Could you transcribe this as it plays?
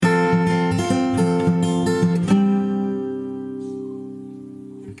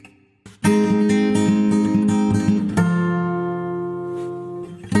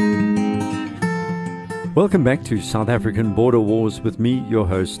Welcome back to South African Border Wars with me, your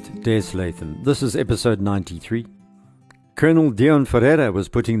host, Des Latham. This is episode 93. Colonel Dion Ferreira was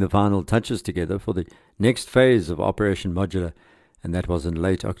putting the final touches together for the next phase of Operation Modular, and that was in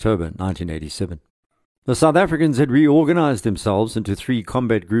late October 1987. The South Africans had reorganized themselves into 3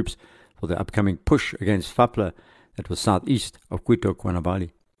 combat groups for the upcoming push against FAPLA that was southeast of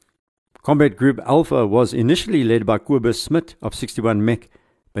Cuito-Kwanabali. Combat Group Alpha was initially led by Kobus Smit of 61 Mech,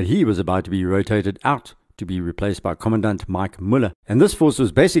 but he was about to be rotated out to be replaced by Commandant Mike Muller, and this force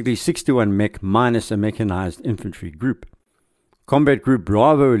was basically 61 Mech minus a mechanized infantry group. Combat Group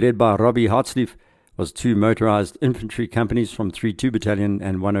Bravo, led by Robbie Hartsleaf, was 2 motorized infantry companies from 3-2 Battalion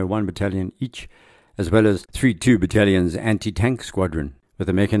and 101 Battalion each, as well as 3-2 Battalion's anti-tank squadron, with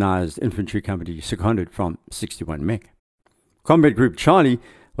a mechanized infantry company seconded from 61 Mech. Combat Group Charlie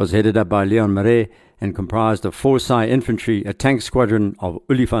was headed up by Leon Marais and comprised of 4 Sai infantry, a tank squadron of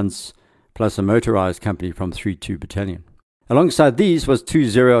Olifants, plus a motorized company from 3-2 Battalion. Alongside these was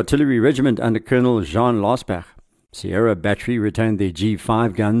 2-0 Artillery Regiment under Colonel Jean Lasbach. Sierra Battery retained their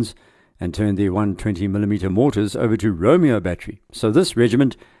G5 guns and turned their 120mm mortars over to Romeo Battery. So this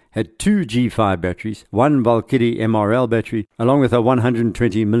regiment had 2 G5 batteries, 1 Valkyrie MRL battery, along with a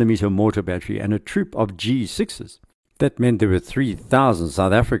 120mm mortar battery and a troop of G6s. That meant there were 3,000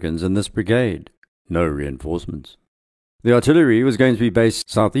 South Africans in this brigade. No reinforcements. The artillery was going to be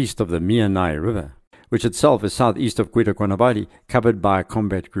based southeast of the Mianai River, which itself is southeast of Cuito-Kwanabali, covered by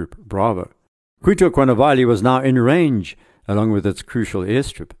Combat Group Bravo. Cuito-Kwanabali was now in range, along with its crucial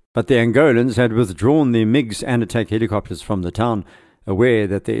airstrip, but the Angolans had withdrawn their MiGs and attack helicopters from the town, aware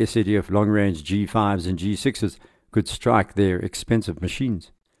that the SADF long-range G5s and G6s could strike their expensive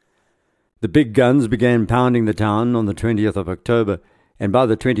machines. The big guns began pounding the town on the 20th of October, and by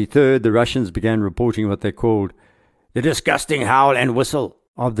the 23rd the Russians began reporting what they called the disgusting howl and whistle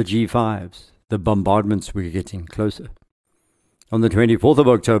of the G5s. The bombardments were getting closer. On the 24th of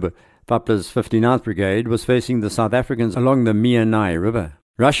October, FAPLA's 59th Brigade was facing the South Africans along the Mianai River.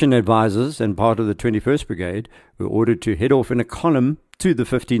 Russian advisors and part of the 21st Brigade were ordered to head off in a column to the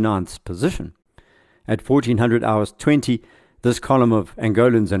 59th's position. At 1400 hours 20, this column of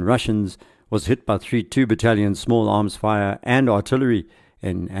Angolans and Russians was hit by 3-2 Battalion small arms fire and artillery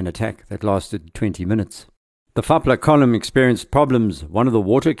in an attack that lasted 20 minutes. The FAPLA column experienced problems. One of the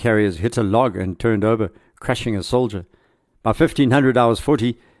water carriers hit a log and turned over, crushing a soldier. By 1500 hours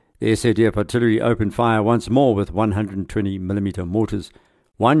 40, the SADF artillery opened fire once more with 120mm mortars.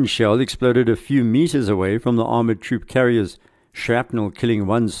 One shell exploded a few meters away from the armored troop carriers, shrapnel killing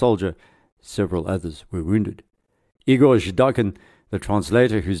 1 soldier. Several others were wounded. Igor Zhdakin, the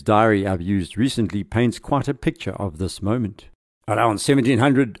translator whose diary I've used recently, paints quite a picture of this moment. Around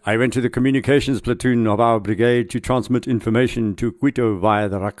 1700, I went to the communications platoon of our brigade to transmit information to Cuito via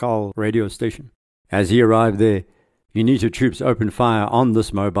the Racal radio station. As he arrived there, UNITA troops opened fire on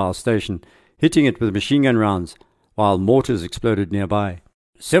this mobile station, hitting it with machine gun rounds, while mortars exploded nearby.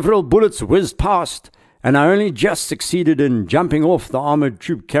 Several bullets whizzed past, and I only just succeeded in jumping off the armored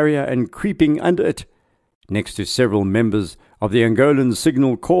troop carrier and creeping under it, next to several members of the Angolan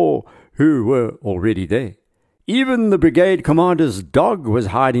Signal Corps who were already there. Even the brigade commander's dog was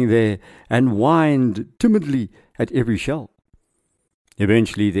hiding there and whined timidly at every shell.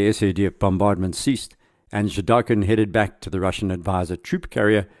 Eventually the SADF bombardment ceased, and Zhdakin headed back to the Russian advisor troop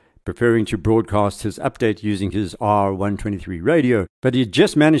carrier, preferring to broadcast his update using his R-123 radio. But he had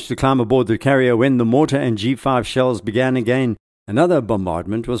just managed to climb aboard the carrier when the mortar and G5 shells began again. Another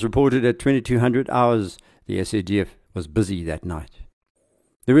bombardment was reported at 2200 hours. The SADF was busy that night.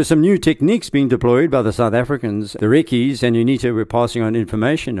 There were some new techniques being deployed by the South Africans. The Rekis and UNITA were passing on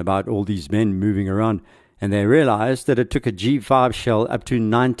information about all these men moving around, and they realized that it took a G5 shell up to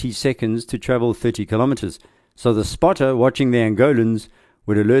 90 seconds to travel 30 kilometers. So the spotter watching the Angolans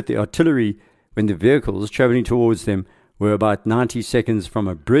would alert the artillery when the vehicles traveling towards them were about 90 seconds from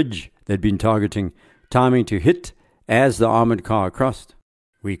a bridge they'd been targeting, timing to hit as the armored car crossed.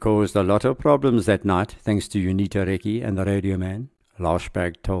 We caused a lot of problems that night, thanks to UNITA Reki and the radio man,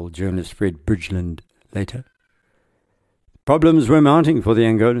 Lasbach told journalist Fred Bridgeland later. Problems were mounting for the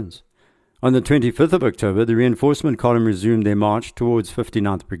Angolans. On the 25th of October, the reinforcement column resumed their march towards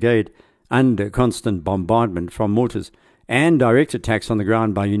 59th Brigade under constant bombardment from mortars and direct attacks on the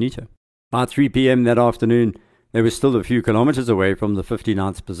ground by UNITA. By 3 p.m. that afternoon, they were still a few kilometers away from the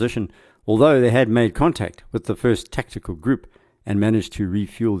 59th position, although they had made contact with the 1st Tactical Group and managed to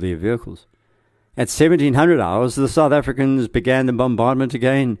refuel their vehicles. At 1700 hours, the South Africans began the bombardment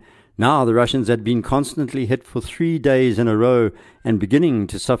again. Now the Russians had been constantly hit for 3 days in a row and beginning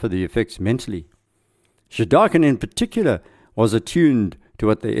to suffer the effects mentally. Zhdakin in particular was attuned to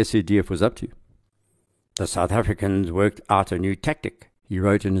what the SADF was up to. The South Africans worked out a new tactic, he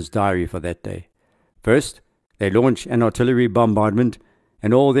wrote in his diary for that day. First, they launched an artillery bombardment,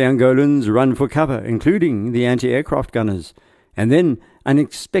 and all the Angolans run for cover, including the anti-aircraft gunners. And then,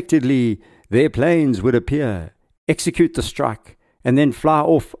 unexpectedly, their planes would appear, execute the strike, and then fly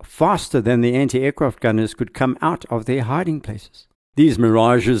off faster than the anti-aircraft gunners could come out of their hiding places. These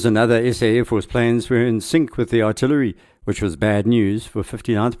Mirages and other SA Air Force planes were in sync with the artillery, which was bad news for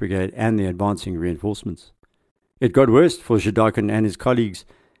 59th Brigade and the advancing reinforcements. It got worse for Zhodokhin and his colleagues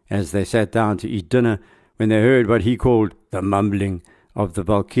as they sat down to eat dinner when they heard what he called the mumbling of the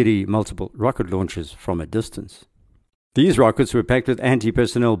Valkyrie multiple rocket launchers from a distance. These rockets were packed with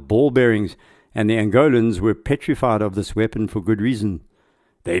anti-personnel ball bearings, and the Angolans were petrified of this weapon for good reason.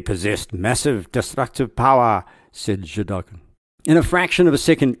 They possessed massive destructive power, said Zhodokhin. In a fraction of a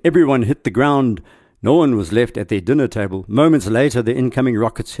second, everyone hit the ground. No one was left at their dinner table. Moments later, the incoming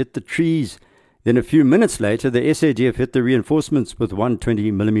rockets hit the trees. Then a few minutes later, the SADF hit the reinforcements with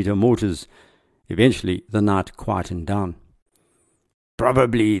 120mm mortars. Eventually, the night quietened down.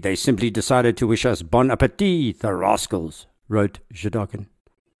 Probably they simply decided to wish us bon appetit, the rascals, wrote Zhodokhin.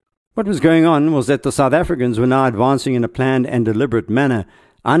 What was going on was that the South Africans were now advancing in a planned and deliberate manner,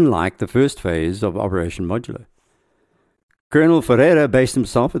 unlike the first phase of Operation Modulo. Colonel Ferreira based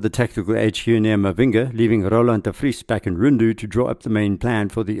himself at the tactical HQ near Mavinga, leaving Roland de Vries back in Rundu to draw up the main plan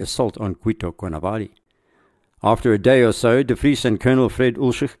for the assault on Cuito Cuanavali. After a day or so, de Vries and Colonel Fred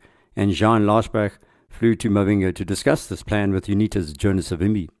Ulschich and Jean Larsberg flew to Mavinga to discuss this plan with UNITA's Jonas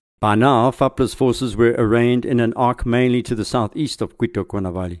Savimbi. By now, FAPLA's forces were arrayed in an arc mainly to the southeast of Cuito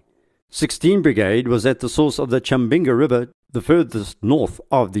Cuanavali. 16 Brigade was at the source of the Chambinga River, the furthest north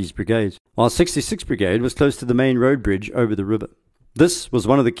of these brigades, while 66 Brigade was close to the main road bridge over the river. This was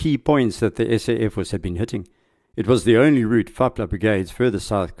one of the key points that the SA Air Force had been hitting. It was the only route FAPLA brigades further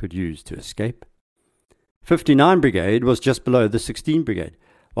south could use to escape. 59 Brigade was just below the 16 Brigade,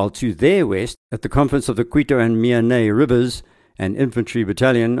 while to their west, at the confluence of the Cuito and Mianay rivers, an infantry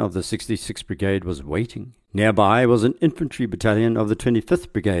battalion of the 66 Brigade was waiting. Nearby was an infantry battalion of the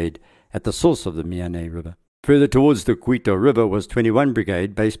 25th Brigade at the source of the Mianay River. Further towards the Cuito River was 21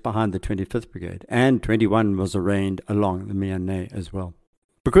 Brigade based behind the 25th Brigade, and 21 was arrayed along the Mianay as well.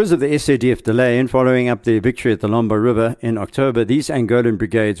 Because of the SADF delay in following up their victory at the Lomba River in October, these Angolan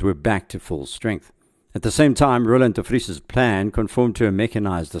brigades were back to full strength. At the same time, Roland de Vries's plan conformed to a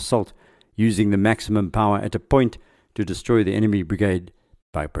mechanized assault, using the maximum power at a point to destroy the enemy brigade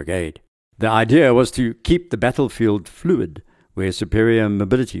by brigade. The idea was to keep the battlefield fluid, where superior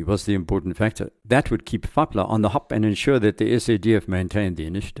mobility was the important factor. That would keep FAPLA on the hop and ensure that the SADF maintained the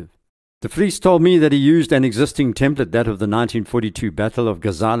initiative. De Vries told me that he used an existing template, that of the 1942 Battle of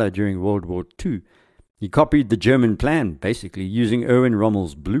Gazala during World War II. He copied the German plan, basically, using Erwin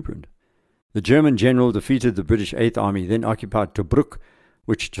Rommel's blueprint. The German general defeated the British 8th Army, then occupied Tobruk,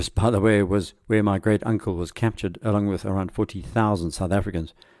 which, just by the way, was where my great-uncle was captured, along with around 40,000 South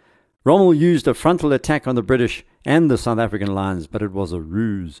Africans. Rommel used a frontal attack on the British and the South African lines, but it was a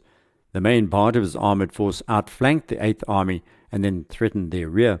ruse. The main part of his armoured force outflanked the 8th Army and then threatened their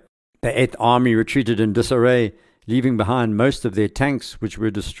rear. The 8th Army retreated in disarray, leaving behind most of their tanks, which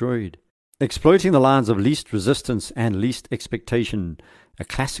were destroyed. Exploiting the lines of least resistance and least expectation, a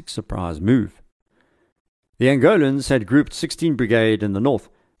classic surprise move. The Angolans had grouped 16 Brigade in the north,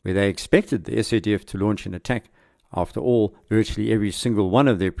 where they expected the SADF to launch an attack. After all, virtually every single one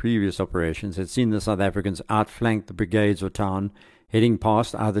of their previous operations had seen the South Africans outflank the brigades or town, heading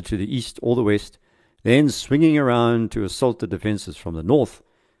past either to the east or the west, then swinging around to assault the defences from the north.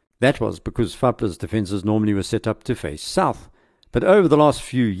 That was because FAPLA's defences normally were set up to face south. But over the last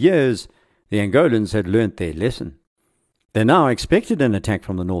few years, the Angolans had learnt their lesson. They now expected an attack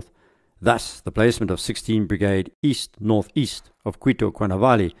from the north. Thus, the placement of 16 Brigade east-northeast of Cuito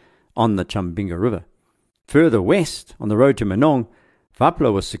Cuanavali on the Chambinga River. Further west, on the road to Manong,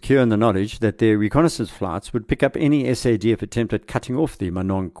 FAPLA was secure in the knowledge that their reconnaissance flights would pick up any SADF attempt at cutting off the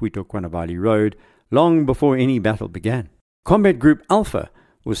Manong-Cuito Cuanavali road long before any battle began. Combat Group Alpha,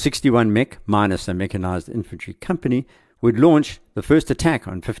 or 61 Mech minus a mechanized infantry company, would launch the first attack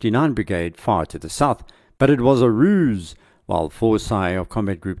on 59 Brigade far to the south, but it was a ruse, while 4 Psi of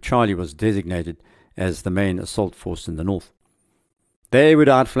Combat Group Charlie was designated as the main assault force in the north. They would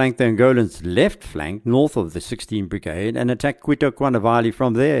outflank the Angolans' left flank north of the 16 Brigade and attack Cuito Cuanavali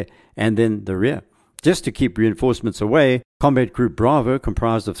from there, and then the rear. Just to keep reinforcements away, Combat Group Bravo,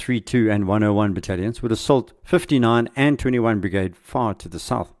 comprised of 3-2 and 101 battalions, would assault 59 and 21 Brigade far to the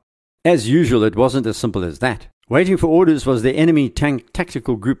south. As usual, it wasn't as simple as that. Waiting for orders was the enemy tank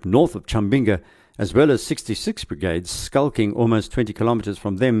tactical group north of Chambinga, as well as 66 Brigades skulking almost 20 kilometers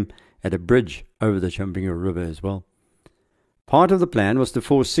from them at a bridge over the Chambinga River as well. Part of the plan was to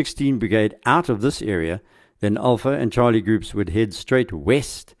force 16 Brigade out of this area, then Alpha and Charlie groups would head straight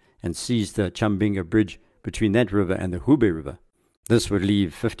west and seize the Chambinga Bridge between that river and the Hube River. This would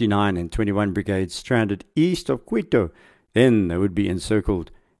leave 59 and 21 Brigades stranded east of Quito. Then they would be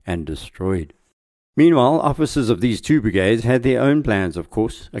encircled and destroyed. Meanwhile, officers of these two brigades had their own plans, of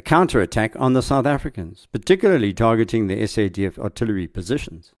course, a counterattack on the South Africans, particularly targeting the SADF artillery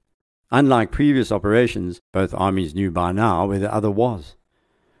positions. Unlike previous operations, both armies knew by now where the other was.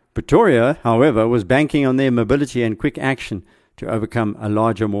 Pretoria, however, was banking on their mobility and quick action to overcome a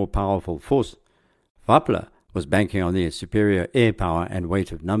larger, more powerful force. Vapla was banking on their superior air power and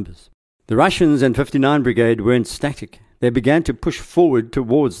weight of numbers. The Russians and 59 Brigade weren't static. They began to push forward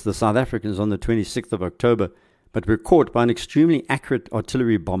towards the South Africans on the 26th of October, but were caught by an extremely accurate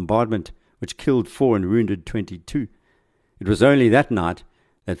artillery bombardment which killed 4 and wounded 22. It was only that night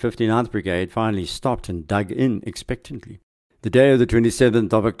that 59th Brigade finally stopped and dug in expectantly. The day of the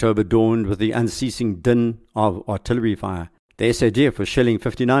 27th of October dawned with the unceasing din of artillery fire. The SADF was shelling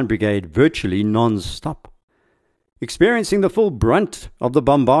 59 Brigade virtually non-stop. Experiencing the full brunt of the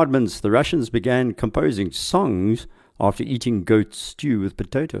bombardments, the Russians began composing songs after eating goat stew with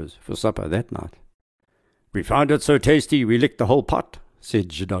potatoes for supper that night. "We found it so tasty we licked the whole pot," said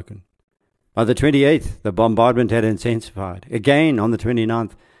Zhidakhin. By the 28th, the bombardment had intensified. Again on the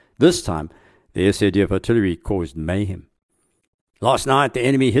 29th, this time the SADF artillery caused mayhem. "Last night the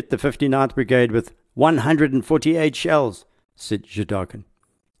enemy hit the 59th Brigade with 148 shells," said Zhidakhin.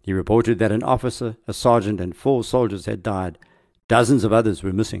 He reported that an officer, a sergeant, and 4 soldiers had died. Dozens of others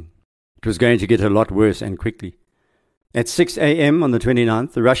were missing. It was going to get a lot worse and quickly. At 6 a.m. on the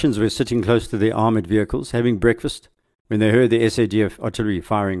 29th, the Russians were sitting close to their armoured vehicles, having breakfast, when they heard the SADF artillery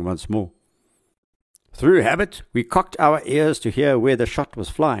firing once more. "Through habit, we cocked our ears to hear where the shot was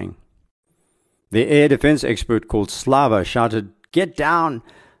flying." The air defence expert called Slava shouted, "Get down!"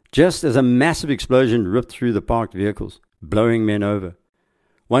 just as a massive explosion ripped through the parked vehicles, blowing men over.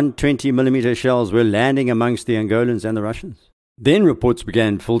 120mm shells were landing amongst the Angolans and the Russians. Then reports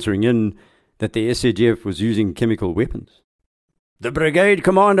began filtering in that the SADF was using chemical weapons. "The brigade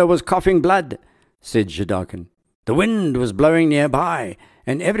commander was coughing blood," said Zhidakhin. "The wind was blowing nearby,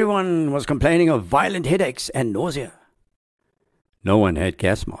 and everyone was complaining of violent headaches and nausea." No one had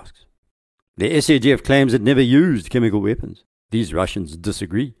gas masks. The SADF claims it never used chemical weapons. These Russians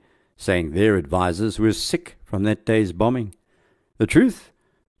disagree, saying their advisors were sick from that day's bombing. The truth?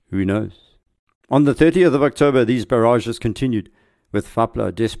 Who knows? On the 30th of October, these barrages continued, with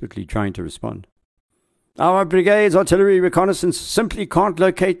Vapla desperately trying to respond. "Our brigade's artillery reconnaissance simply can't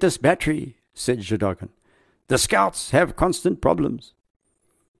locate this battery," said Zhidakhin. "The scouts have constant problems."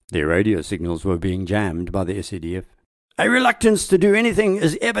 Their radio signals were being jammed by the SADF. "A reluctance to do anything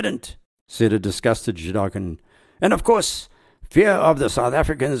is evident," said a disgusted Zhidakhin. "And of course, fear of the South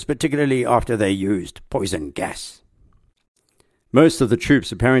Africans, particularly after they used poison gas." Most of the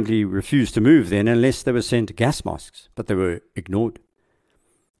troops apparently refused to move then unless they were sent gas masks, but they were ignored.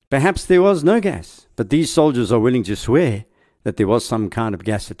 Perhaps there was no gas, but these soldiers are willing to swear that there was some kind of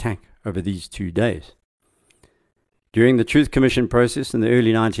gas attack over these 2 days. During the Truth Commission process in the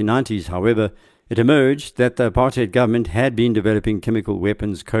early 1990s, however, it emerged that the apartheid government had been developing chemical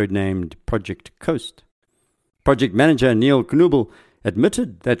weapons codenamed Project Coast. Project manager Neil Knubel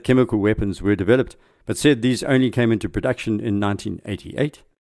admitted that chemical weapons were developed, but said these only came into production in 1988.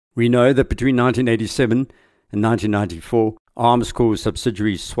 We know that between 1987 and 1994, Arms Corps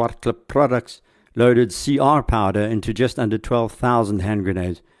subsidiary Swartklip Products loaded CR powder into just under 12,000 hand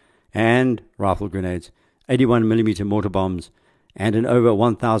grenades and rifle grenades, 81mm mortar bombs, and in over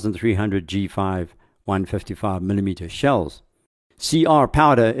 1,300 G5 155mm shells. CR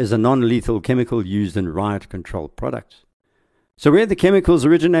powder is a non-lethal chemical used in riot control products. So where the chemicals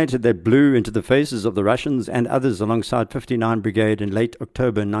originated that blew into the faces of the Russians and others alongside 59 Brigade in late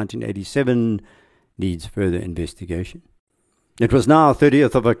October 1987 needs further investigation. It was now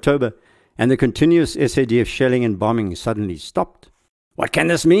 30th of October, and the continuous SADF shelling and bombing suddenly stopped. "What can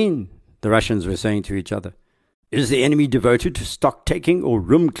this mean?" the Russians were saying to each other. "Is the enemy devoted to stock-taking or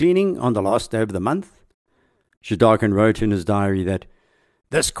room cleaning on the last day of the month?" Zhidakhin wrote in his diary that,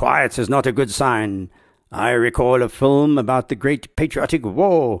 "This quiet is not a good sign. I recall a film about the Great Patriotic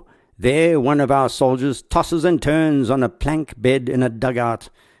War. There one of our soldiers tosses and turns on a plank bed in a dugout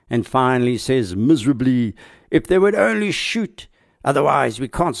and finally says miserably, 'If they would only shoot, otherwise we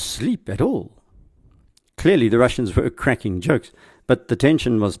can't sleep at all.'" Clearly the Russians were cracking jokes, but the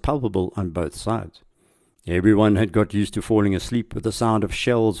tension was palpable on both sides. Everyone had got used to falling asleep with the sound of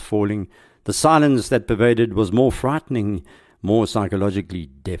shells falling. The silence that pervaded was more frightening, more psychologically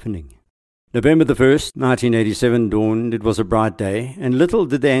deafening. November the 1st, 1987 dawned. It was a bright day, and little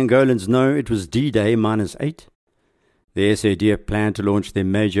did the Angolans know it was D-Day -8. The SADF planned to launch their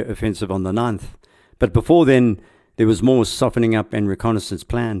major offensive on the 9th, but before then, there was more softening up and reconnaissance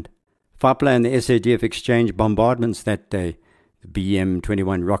planned. FAPLA and the SADF exchanged bombardments that day, the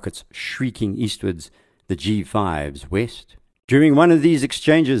BM-21 rockets shrieking eastwards, the G5s west. During one of these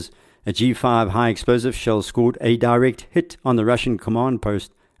exchanges, a G5 high-explosive shell scored a direct hit on the Russian command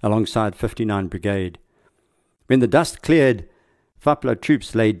post alongside 59 Brigade. When the dust cleared, FAPLA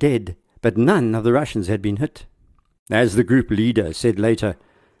troops lay dead, but none of the Russians had been hit. As the group leader said later,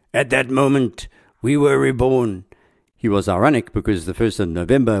 "At that moment, we were reborn." He was ironic because the 1st of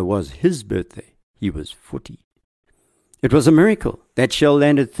November was his birthday. He was 40. It was a miracle. That shell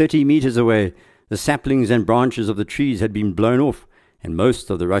landed 30 meters away. The saplings and branches of the trees had been blown off, and most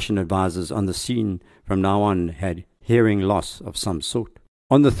of the Russian advisors on the scene from now on had hearing loss of some sort.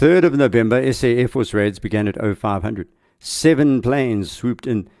 On the 3rd of November, SA Air Force raids began at 0500. 7 planes swooped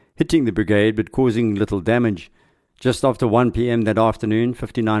in, hitting the brigade but causing little damage. Just after 1 p.m. that afternoon,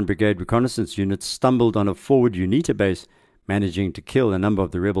 59 Brigade reconnaissance units stumbled on a forward UNITA base, managing to kill a number of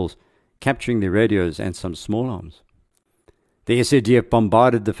the rebels, capturing their radios and some small arms. The SADF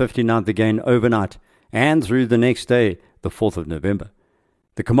bombarded the 59th again overnight and through the next day, the 4th of November.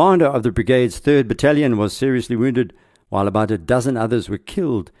 The commander of the brigade's 3rd Battalion was seriously wounded, while about a dozen others were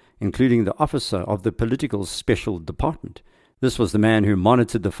killed, including the officer of the Political Special Department. This was the man who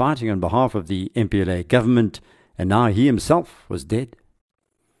monitored the fighting on behalf of the MPLA government, and now he himself was dead.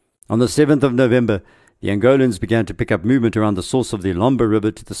 On the 7th of November, the Angolans began to pick up movement around the source of the Lomba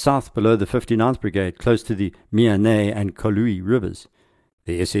River to the south below the 59th Brigade, close to the Miane and Kolui rivers.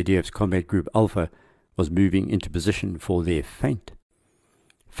 The SADF's Combat Group Alpha was moving into position for their feint.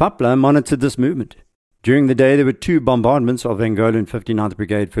 FAPLA monitored this movement. During the day, there were 2 bombardments of Angolan 59th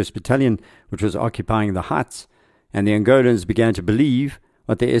Brigade 1st Battalion, which was occupying the heights, and the Angolans began to believe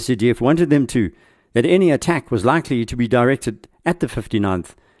what the SADF wanted them to, that any attack was likely to be directed at the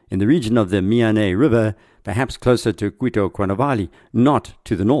 59th in the region of the Miane River, perhaps closer to Quito Quanavali, not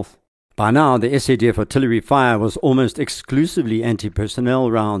to the north. By now, the SADF artillery fire was almost exclusively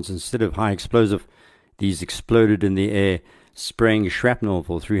anti-personnel rounds instead of high explosive. These exploded in the air, spraying shrapnel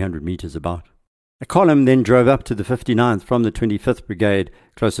for 300 meters about. A column then drove up to the 59th from the 25th Brigade,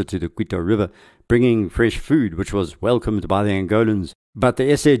 closer to the Quito River, bringing fresh food, which was welcomed by the Angolans. But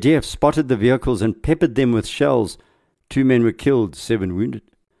the SADF spotted the vehicles and peppered them with shells. 2 men were killed, 7 wounded.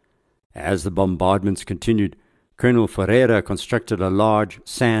 As the bombardments continued, Colonel Ferreira constructed a large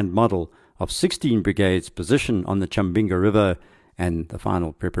sand model of 16 brigades positioned on the Chambinga River, and the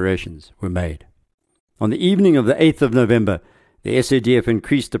final preparations were made. On the evening of the 8th of November, the SADF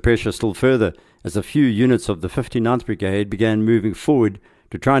increased the pressure still further as a few units of the 59th Brigade began moving forward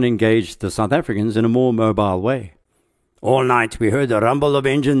to try and engage the South Africans in a more mobile way. "All night we heard the rumble of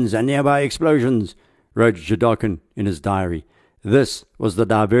engines and nearby explosions," wrote Judokan in his diary. This was the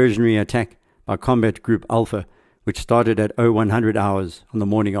diversionary attack by Combat Group Alpha, which started at 0100 hours on the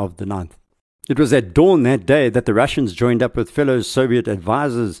morning of the 9th. It was at dawn that day that the Russians joined up with fellow Soviet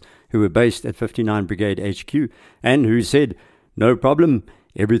advisors who were based at 59 Brigade HQ, and who said, "No problem,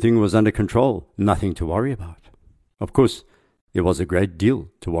 everything was under control, nothing to worry about." Of course, there was a great deal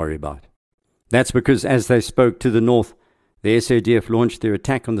to worry about. That's because as they spoke to the north, the SADF launched their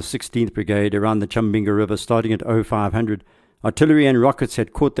attack on the 16th Brigade around the Chambinga River starting at 0500. Artillery and rockets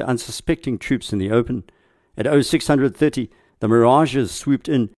had caught the unsuspecting troops in the open. At 0630, the Mirages swooped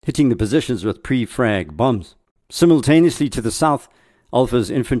in, hitting the positions with pre-frag bombs. Simultaneously to the south,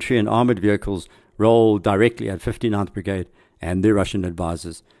 Alpha's infantry and armored vehicles rolled directly at 59th Brigade and their Russian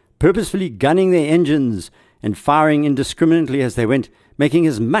advisors, purposefully gunning their engines and firing indiscriminately as they went, making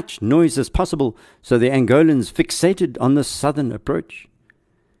as much noise as possible so the Angolans fixated on the southern approach.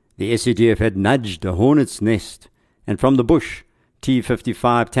 The SADF had nudged a hornet's nest, and from the bush,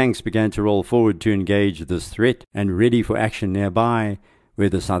 T-55 tanks began to roll forward to engage this threat, and ready for action nearby were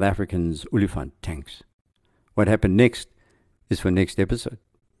the South Africans' Olifant tanks. What happened next is for next episode.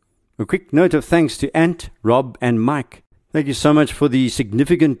 A quick note of thanks to Ant, Rob, and Mike. Thank you so much for the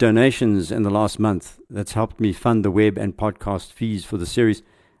significant donations in the last month. That's helped me fund the web and podcast fees for the series.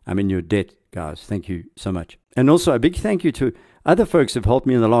 I'm in your debt, guys. Thank you so much. And also a big thank you to other folks who have helped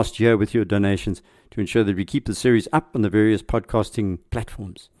me in the last year with your donations to ensure that we keep the series up on the various podcasting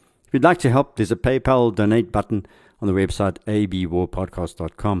platforms. If you'd like to help, there's a PayPal donate button on the website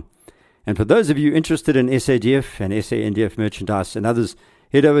abwarpodcast.com. And for those of you interested in SADF and SANDF merchandise and others,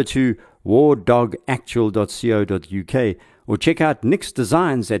 head over to wardogactual.co.uk or check out Nick's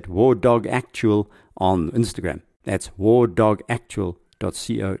designs at wardogactual on Instagram. That's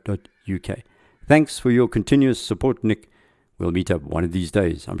wardogactual.co.uk. Thanks for your continuous support, Nick. We'll meet up one of these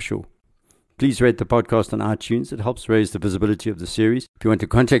days, I'm sure. Please rate the podcast on iTunes. It helps raise the visibility of the series. If you want to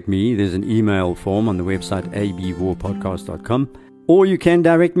contact me, there's an email form on the website abwarpodcast.com, or you can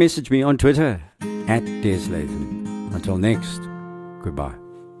direct message me on Twitter @DesLathan. Until next, goodbye.